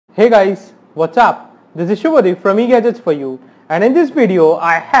Hey guys, what's up? This is Shubhadeep from eGadgets for you, and in this video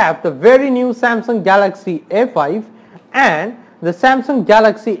I have the very new Samsung Galaxy A5 and the Samsung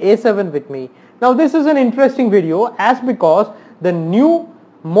Galaxy A7 with me. Now this is an interesting video as because the new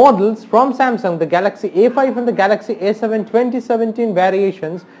models from Samsung, the Galaxy A5 and the Galaxy A7 2017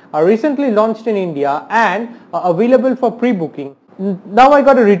 variations are recently launched in India and are available for pre-booking. Now I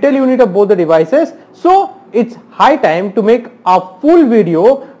got a retail unit of both the devices, so it's high time to make a full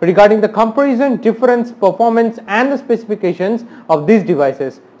video regarding the comparison, difference, performance and the specifications of these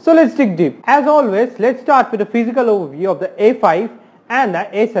devices. So let's dig deep. As always, let's start with a physical overview of the A5 and the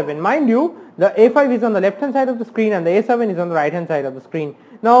A7. Mind you, the A5 is on the left hand side of the screen and the A7 is on the right hand side of the screen.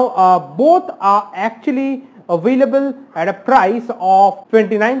 Now both are actually available at a price of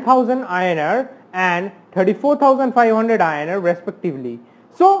 29,000 INR and 34,500 INR respectively.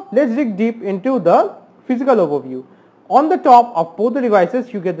 So let's dig deep into the physical overview. On the top of both the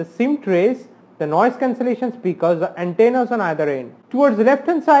devices you get the SIM trays, the noise cancellation speakers, the antennas on either end. Towards the left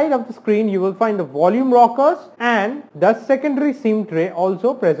hand side of the screen you will find the volume rockers and the secondary SIM tray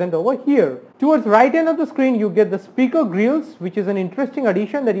also present over here. Towards the right end of the screen you get the speaker grills, which is an interesting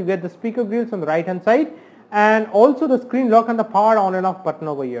addition that you get the speaker grills on the right hand side, and also the screen lock and the power on and off button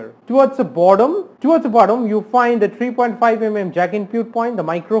over here. Towards the bottom you find the 3.5mm jack input point, the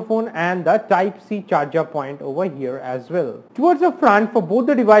microphone and the Type-C charger point over here as well. Towards the front for both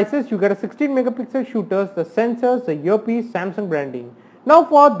the devices you get a 16 megapixel shooters, the sensors, the earpiece, Samsung branding. Now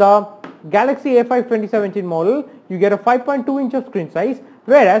for the Galaxy A5 2017 model you get a 5.2 inch of screen size,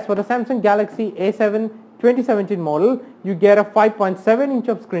 whereas for the Samsung Galaxy A7 2017 model you get a 5.7 inch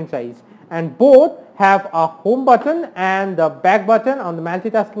of screen size, and both have a home button and the back button on the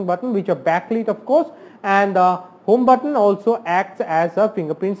multitasking button, which are backlit of course, and the home button also acts as a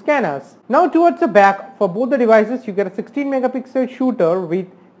fingerprint scanners. Now towards the back for both the devices you get a 16 megapixel shooter with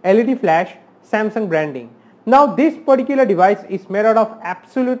LED flash, Samsung branding. Now this particular device is made out of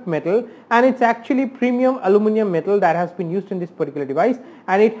absolute metal and it's actually premium aluminum metal that has been used in this particular device,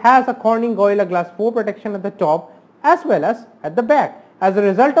 and it has a Corning Gorilla Glass 4 protection at the top as well as at the back, as a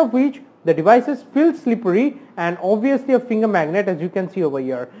result of which the devices feel slippery and obviously a finger magnet, as you can see over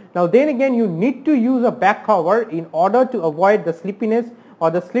here. Now then again you need to use a back cover in order to avoid the slippiness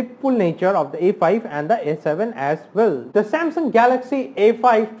or the slipful nature of the A5 and the A7 as well. The Samsung Galaxy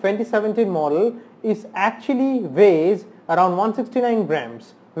A5 2017 model is actually weighs around 169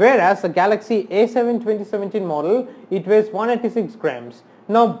 grams, whereas the Galaxy A7 2017 model it weighs 186 grams.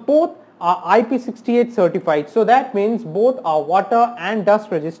 Now both are IP68 certified, so that means both are water and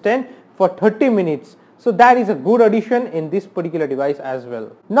dust resistant for 30 minutes. So that is a good addition in this particular device as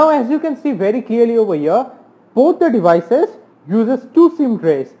well. Now as you can see very clearly over here, both the devices uses two SIM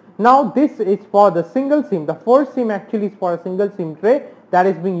trays. Now this is for the single SIM. The first SIM actually is for a single SIM tray that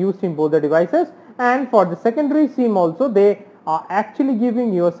is being used in both the devices, and for the secondary SIM also they are actually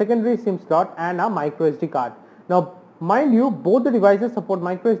giving you a secondary SIM slot and a micro SD card. Now mind you, both the devices support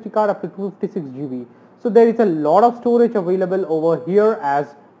micro SD card up to 256 GB. So there is a lot of storage available over here as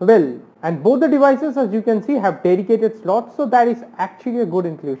well, and both the devices as you can see have dedicated slots, so that is actually a good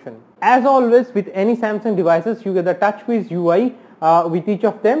inclusion. As always with any Samsung devices you get the TouchWiz UI with each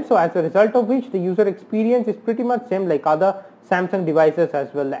of them, so as a result of which the user experience is pretty much same like other Samsung devices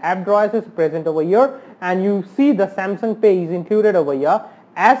as well. The app drawers is present over here and you see the Samsung Pay is included over here,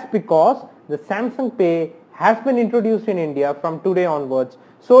 as because the Samsung Pay has been introduced in India from today onwards.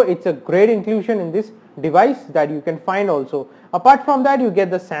 So it's a great inclusion in this device that you can find also. Apart from that you get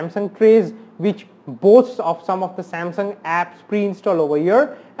the Samsung trays, which boasts of some of the Samsung apps pre-installed over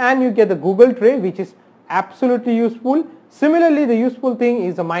here, and you get the Google tray, which is absolutely useful. Similarly the useful thing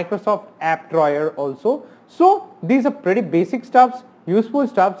is the Microsoft app drawer also. So these are pretty basic stuffs, useful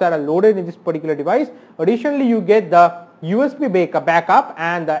stuffs that are loaded in this particular device. Additionally you get the USB backup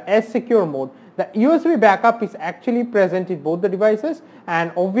and the S-Secure mode. The USB backup is actually present in both the devices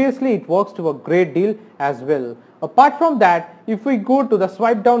and obviously it works to a great deal as well. Apart from that, if we go to the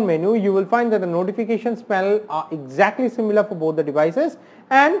swipe down menu, you will find that the notifications panel are exactly similar for both the devices,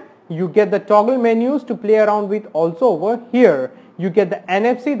 and you get the toggle menus to play around with also over here. You get the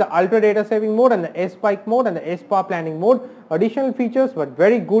NFC, the ultra data saving mode and the S-Bike mode and the S-Power planning mode. Additional features, but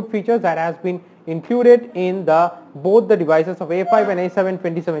very good features that has been included in both the devices of A5 and A7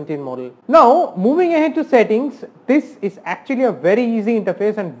 2017 model. Now moving ahead to settings, this is actually a very easy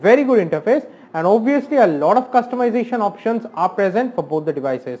interface and very good interface, and obviously a lot of customization options are present for both the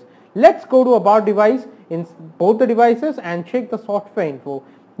devices. Let's go to about device in both the devices and check the software info.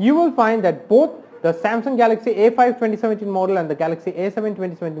 You will find that both the Samsung Galaxy A5 2017 model and the Galaxy A7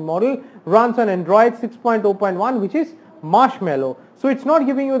 2017 model runs on Android 6.0.1, which is Marshmallow. So it's not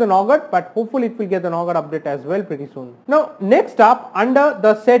giving you the Nougat, but hopefully it will get the Nougat update as well pretty soon. Now next up, under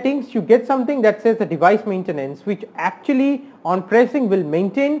the settings, you get something that says the device maintenance, which actually on pressing will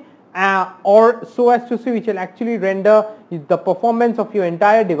maintain or so as to see, which will actually render the performance of your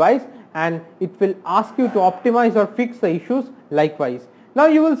entire device, and it will ask you to optimize or fix the issues likewise. Now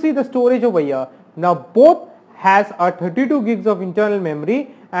you will see the storage over here. Now both has a 32 gigs of internal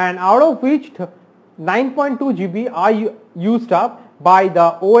memory, and out of which 9.2 GB are used up by the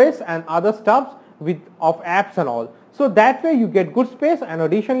OS and other stuffs of apps and all. So that way you get good space, and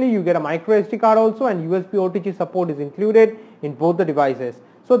additionally you get a micro SD card also, and USB OTG support is included in both the devices.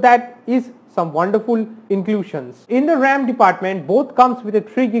 So that is some wonderful inclusions. In the RAM department, both comes with a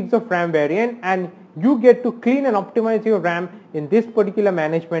 3 gigs of RAM variant, and you get to clean and optimize your RAM in this particular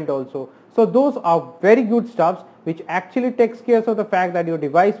management also. So those are very good stuffs which actually takes care of the fact that your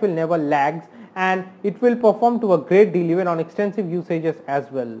device will never lags, and it will perform to a great deal even on extensive usages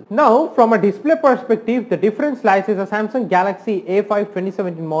as well. Now from a display perspective, the difference lies is a Samsung Galaxy A5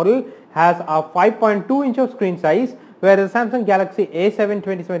 2017 model has a 5.2 inch of screen size, whereas Samsung Galaxy A7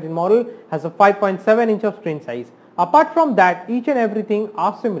 2017 model has a 5.7 inch of screen size. Apart from that, each and everything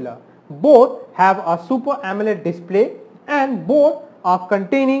are similar. Both have a Super AMOLED display, and both are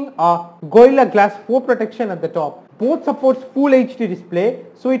containing a Gorilla Glass 4 protection at the top. Both supports Full HD display,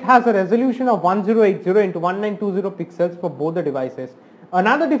 so it has a resolution of 1080 into 1920 pixels for both the devices.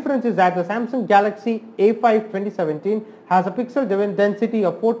 Another difference is that the Samsung Galaxy A5 2017 has a pixel density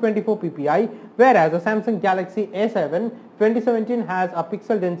of 424 ppi, whereas the Samsung Galaxy A7 2017 has a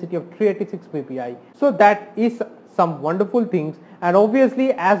pixel density of 386 ppi. So that is some wonderful things, and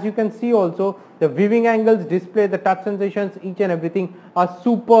obviously as you can see also, the viewing angles, display, the touch sensations, each and everything are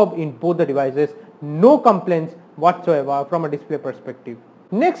superb in both the devices. No complaints whatsoever from a display perspective.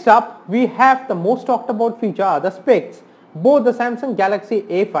 Next up, we have the most talked about feature, the specs. Both the Samsung Galaxy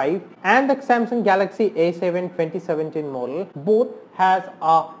A5 and the Samsung Galaxy A7 2017 model both has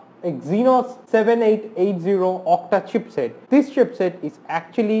a Exynos 7880 Octa chipset. This chipset is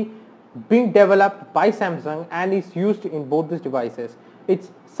actually being developed by Samsung and is used in both these devices. It's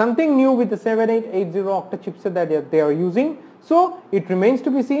something new with the 7880 Octa chipset that they are using, so it remains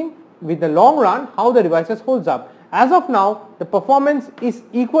to be seen with the long run how the devices holds up. As of now, the performance is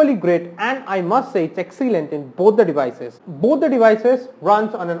equally great, and I must say it's excellent in both the devices. Both the devices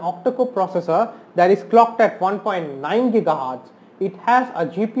runs on an octa-core processor that is clocked at 1.9 GHz. It has a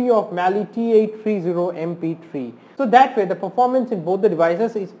GPU of Mali T830MP3. So that way the performance in both the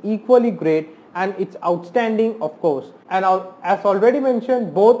devices is equally great, and it's outstanding of course. And as already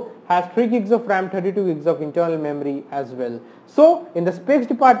mentioned, both has 3 gigs of RAM, 32 gigs of internal memory as well. So in the specs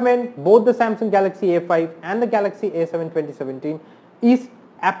department, both the Samsung Galaxy A5 and the Galaxy A7 2017 is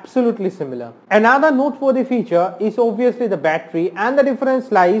absolutely similar. Another noteworthy feature is obviously the battery, and the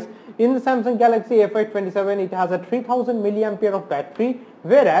difference lies in the Samsung Galaxy A5 27. It has a 3000 mAh of battery,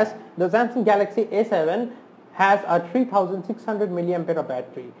 whereas the Samsung Galaxy A7 has a 3600 mAh of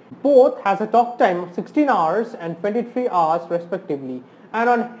battery. Both has a talk time of 16 hours and 23 hours respectively. And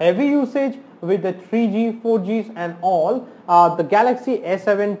on heavy usage with the 3G, 4Gs and all, the Galaxy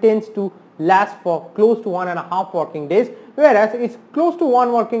A7 tends to last for close to 1.5 working days, whereas it's close to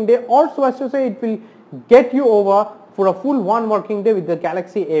 1 working day, or so as to say it will get you over for a full 1 working day with the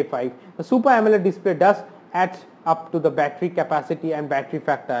Galaxy A5. The Super AMOLED display does add up to the battery capacity and battery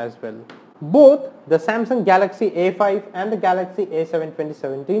factor as well. Both the Samsung Galaxy A5 and the Galaxy A7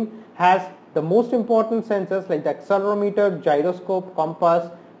 2017 has the most important sensors like the accelerometer, gyroscope, compass,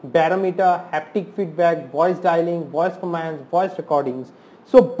 barometer, haptic feedback, voice dialing, voice commands, voice recordings.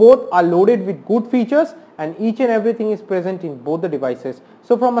 So both are loaded with good features, and each and everything is present in both the devices.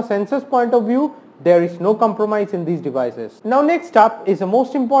 So from a sensors point of view, there is no compromise in these devices. Now next up is the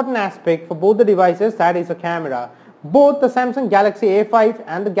most important aspect for both the devices, that is the camera. Both the Samsung Galaxy A5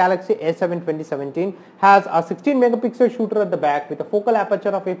 and the Galaxy A7 2017 has a 16 megapixel shooter at the back with a focal aperture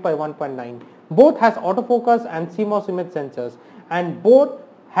of f/1.9. Both has autofocus and CMOS image sensors, and both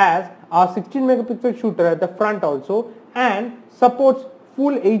has a 16 megapixel shooter at the front also, and supports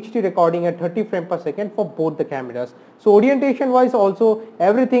full HD recording at 30 frames per second for both the cameras. So orientation wise also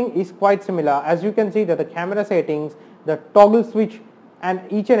everything is quite similar. As you can see that the camera settings, the toggle switch and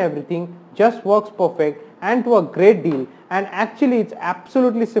each and everything just works perfect and to a great deal, and actually it's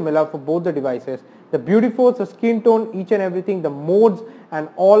absolutely similar for both the devices. The beauty-force, the skin tone, each and everything, the modes and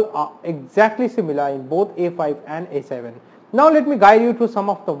all are exactly similar in both A5 and A7. Now let me guide you through some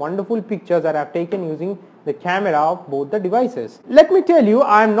of the wonderful pictures that I have taken using the camera of both the devices. Let me tell you,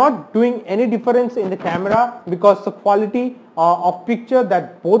 I am not doing any difference in the camera because the quality of picture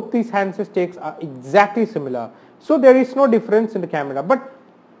that both these handsets takes are exactly similar. So there is no difference in the camera. But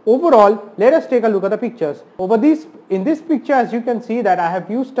overall, let us take a look at the pictures. In this picture, as you can see that I have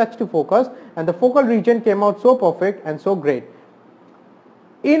used touch to focus and the focal region came out so perfect and so great.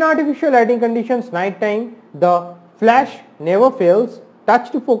 In artificial lighting conditions, night time, the flash never fails,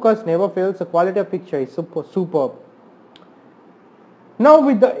 touch to focus never fails, the quality of picture is superb. Now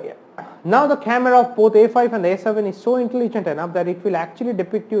the camera of both A5 and A7 is so intelligent enough that it will actually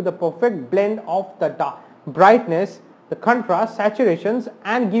depict you the perfect blend of the brightness, the contrast, saturations,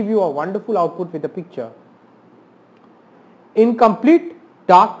 and give you a wonderful output with the picture. In complete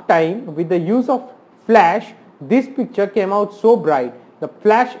dark time with the use of flash, this picture came out so bright. The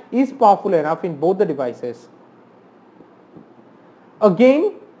flash is powerful enough in both the devices.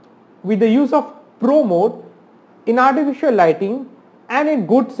 Again, with the use of Pro mode, in artificial lighting and in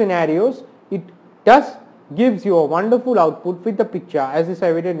good scenarios, it gives you a wonderful output with the picture, as is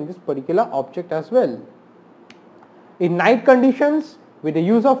evident in this particular object as well. In night conditions, with the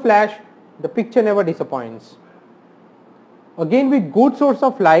use of flash, the picture never disappoints. Again, with good source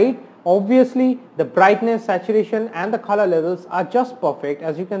of light, obviously the brightness, saturation and the color levels are just perfect,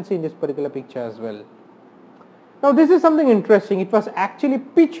 as you can see in this particular picture as well. Now this is something interesting. It was actually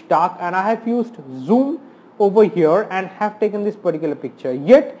pitch dark and I have used zoom over here and have taken this particular picture,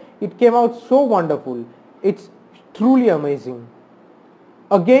 yet it came out so wonderful. It's truly amazing.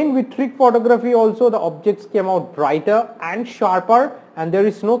 Again, with trick photography also, the objects came out brighter and sharper and there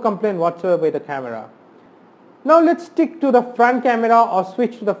is no complaint whatsoever with the camera. Now let's stick to the front camera or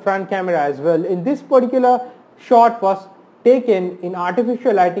switch to the front camera as well. In this particular shot was taken in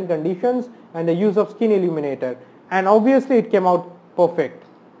artificial lighting conditions and the use of screen illuminator, and obviously it came out perfect.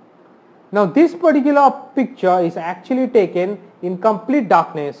 Now this particular picture is actually taken in complete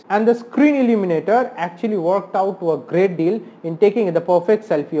darkness and the screen illuminator actually worked out to a great deal in taking the perfect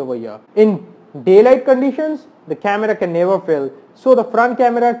selfie over here. In daylight conditions, the camera can never fail. So the front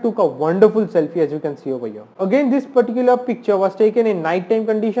camera took a wonderful selfie, as you can see over here. Again, this particular picture was taken in nighttime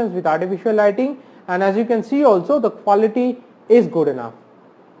conditions with artificial lighting, and as you can see also the quality is good enough.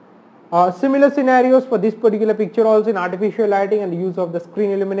 Similar scenarios for this particular picture also in artificial lighting and the use of the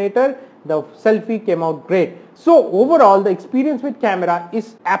screen illuminator, the selfie came out great. So overall the experience with camera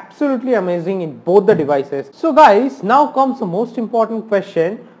is absolutely amazing in both the devices. So guys, now comes the most important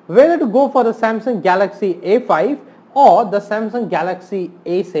question, whether to go for the Samsung Galaxy A5 or the Samsung Galaxy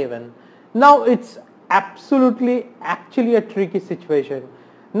A7. Now it's actually a tricky situation.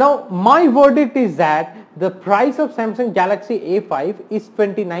 Now my verdict is that the price of Samsung Galaxy A5 is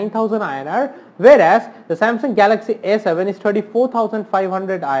 29,000 INR, whereas the Samsung Galaxy A7 is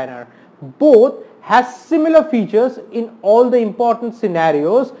 34,500 INR. Both has similar features in all the important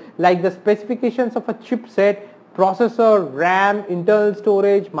scenarios like the specifications of a chipset, processor, RAM, internal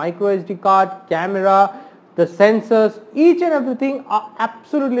storage, micro SD card, camera, the sensors, each and everything are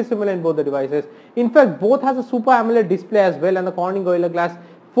absolutely similar in both the devices. In fact, both has a Super AMOLED display as well and the Corning Gorilla Glass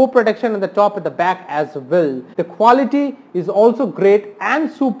 4 protection at the top and the back as well. The quality is also great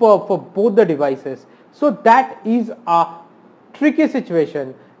and superb for both the devices. So that is a tricky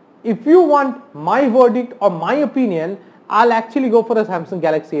situation. If you want my verdict or my opinion, I'll actually go for the Samsung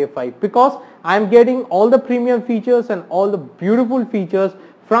Galaxy A5 because I'm getting all the premium features and all the beautiful features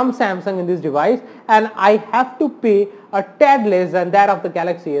from Samsung in this device, and I have to pay a tad less than that of the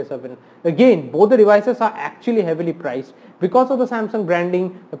Galaxy A7. Again, both the devices are actually heavily priced. Because of the Samsung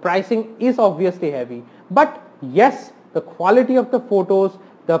branding, the pricing is obviously heavy. But yes, the quality of the photos,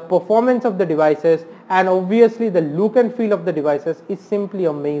 the performance of the devices, and obviously the look and feel of the devices is simply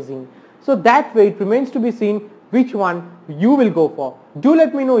amazing. So that way it remains to be seen which one you will go for. Do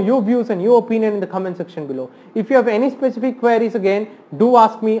let me know your views and your opinion in the comment section below. If you have any specific queries again, do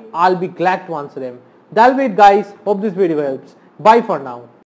ask me. I'll be glad to answer them. That'll be it guys. Hope this video helps. Bye for now.